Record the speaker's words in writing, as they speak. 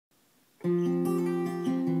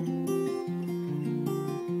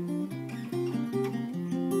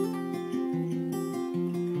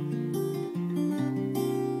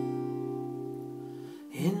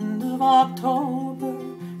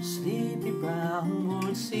brown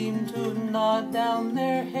would seem to nod down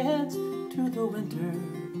their heads to the winter.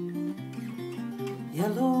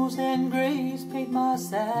 Yellows and grays paint my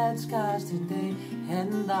sad skies today,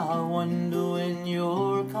 and I wonder when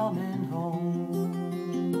you're coming home.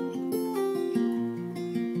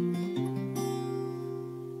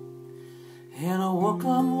 And I woke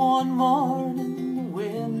up one morning, the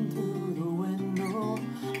wind through the window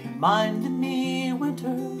reminded me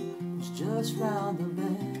winter was just round the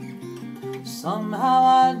bend. Somehow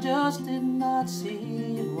I just did not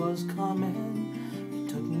see it was coming. It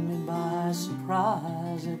took me by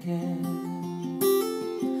surprise again.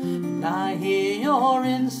 And I hear you're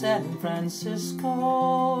in San Francisco,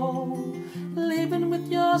 living with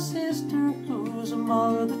your sister who's a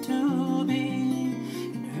mother-to-be,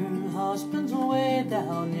 and her husband's way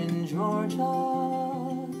down in Georgia,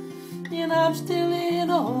 and I'm still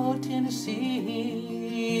in old Tennessee,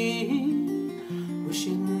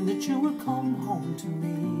 wishing that you would come home to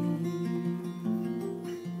me.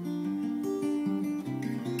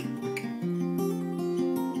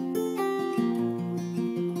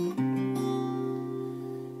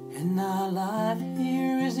 And now life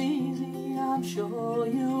here is easy, I'm sure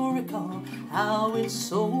you recall how it's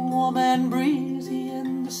so warm and breezy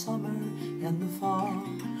in the summer and the fall.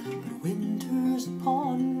 But winter's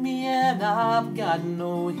upon me and I've got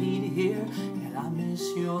no heat here, and I miss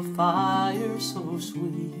your fire so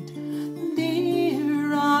sweet.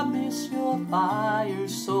 Dear, I miss your fire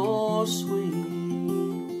so sweet.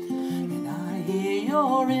 And I hear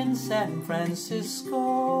you're in San Francisco,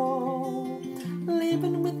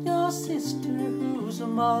 living with your sister who's a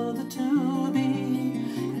mother-to-be,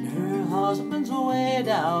 and her husband's way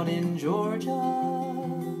down in Georgia,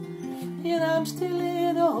 and I'm still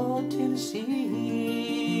in old Tennessee,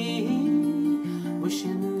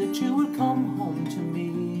 wishing that you would come home to me.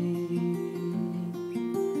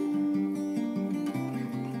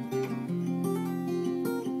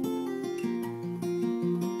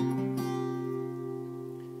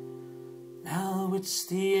 Now it's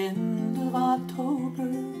the end of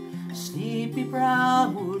October, sleepy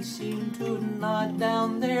brown woods seem to nod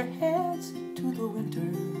down their heads to the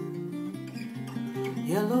winter.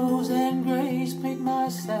 Yellows and grays paint my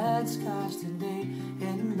sad skies today,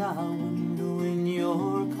 and I wonder when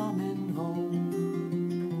you're coming home.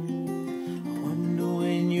 I wonder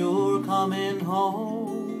when you're coming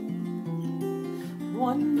home.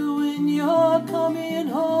 Wonder when you're coming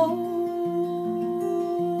home.